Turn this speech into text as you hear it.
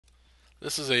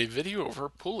This is a video over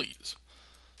pulleys.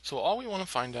 So all we want to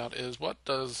find out is what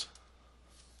does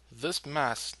this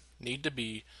mass need to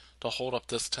be to hold up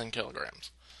this 10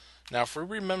 kilograms. Now if we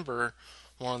remember,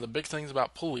 one of the big things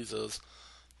about pulleys is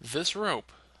this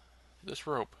rope,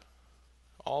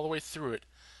 all the way through it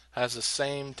has the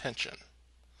same tension.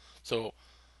 So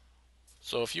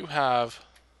if you have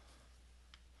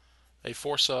a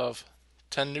force of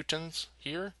 10 newtons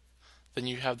here, then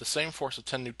you have the same force of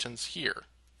 10 newtons here.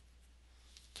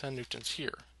 10 newtons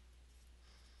here.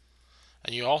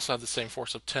 And you also have the same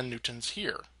force of 10 newtons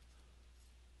here.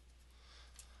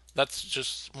 That's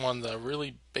just one of the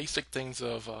really basic things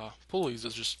of pulleys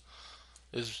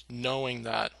is knowing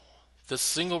that this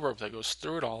single rope that goes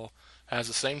through it all has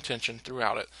the same tension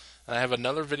throughout it. And I have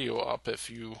another video up if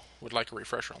you would like a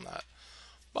refresher on that.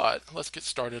 But let's get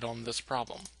started on this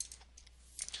problem.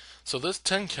 So this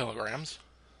 10 kilograms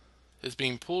is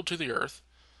being pulled to the earth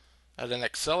at an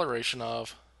acceleration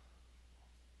of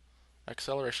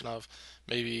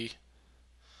maybe,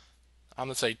 I'm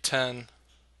going to say 10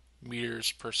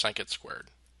 meters per second squared.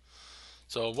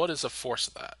 So what is the force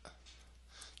of that?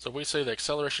 So we say the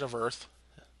acceleration of Earth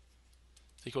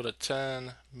is equal to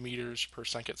 10 meters per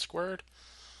second squared,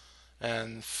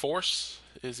 and force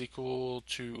is equal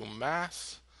to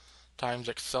mass times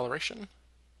acceleration.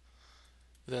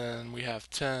 Then we have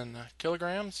 10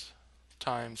 kilograms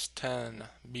times 10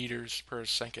 meters per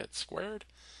second squared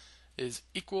is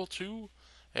equal to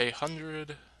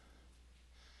 100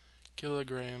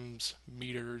 kilograms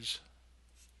meters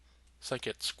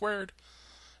second squared.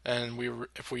 And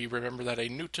if we remember that a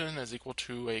newton is equal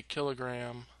to a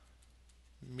kilogram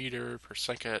meter per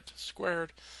second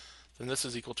squared, then this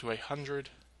is equal to 100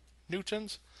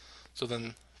 newtons. So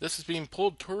then this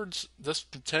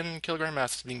 10 kilogram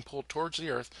mass is being pulled towards the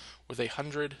earth with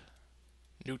 100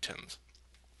 newtons.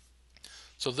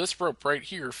 So this rope right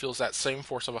here feels that same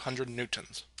force of 100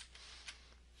 newtons.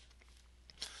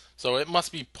 So it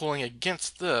must be pulling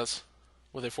against this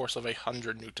with a force of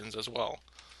 100 newtons as well.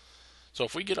 So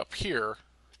if we get up here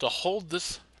to hold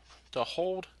this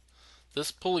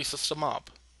pulley system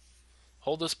up,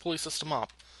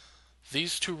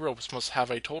 these two ropes must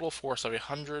have a total force of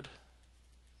 100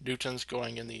 newtons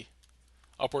going in the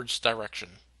upwards direction.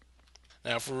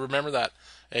 Now if we remember that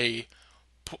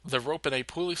the rope in a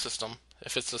pulley system,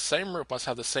 if it's the same rope, must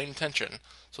have the same tension.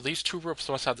 So these two ropes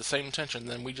must have the same tension.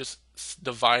 Then we just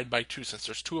divide by 2 since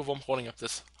there's 2 of them holding up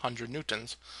this 100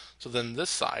 newtons. So then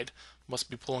this side must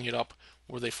be pulling it up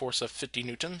with a force of 50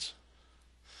 newtons.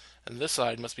 And this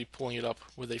side must be pulling it up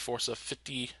with a force of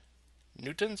 50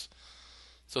 newtons.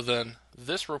 So then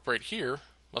this rope right here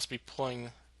must be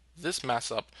pulling this mass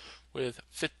up with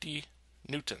 50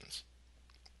 newtons.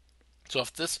 So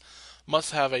if this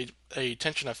must have a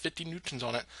tension of 50 newtons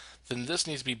on it, then this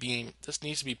needs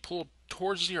to be pulled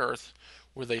towards the earth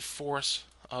with a force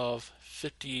of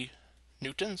 50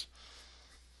 newtons.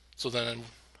 So then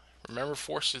remember,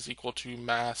 force is equal to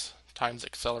mass times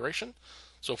acceleration.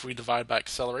 So if we divide by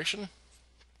acceleration,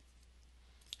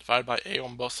 divide by a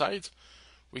on both sides,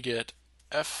 we get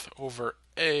F over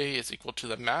a is equal to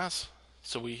the mass.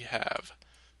 So we have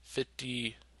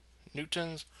 50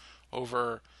 newtons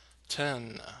over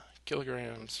 10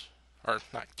 kilograms, or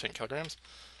not 10 kilograms,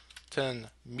 10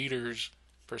 meters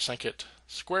per second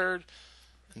squared,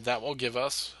 and that will give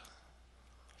us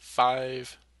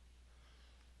 5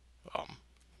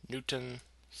 Newton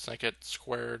second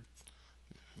squared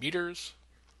meters.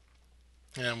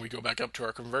 And we go back up to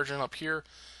our conversion up here,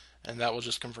 and that will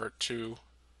just convert to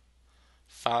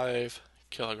 5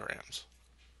 kilograms.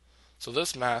 So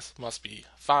this mass must be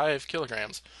 5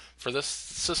 kilograms for this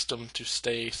system to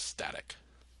stay static.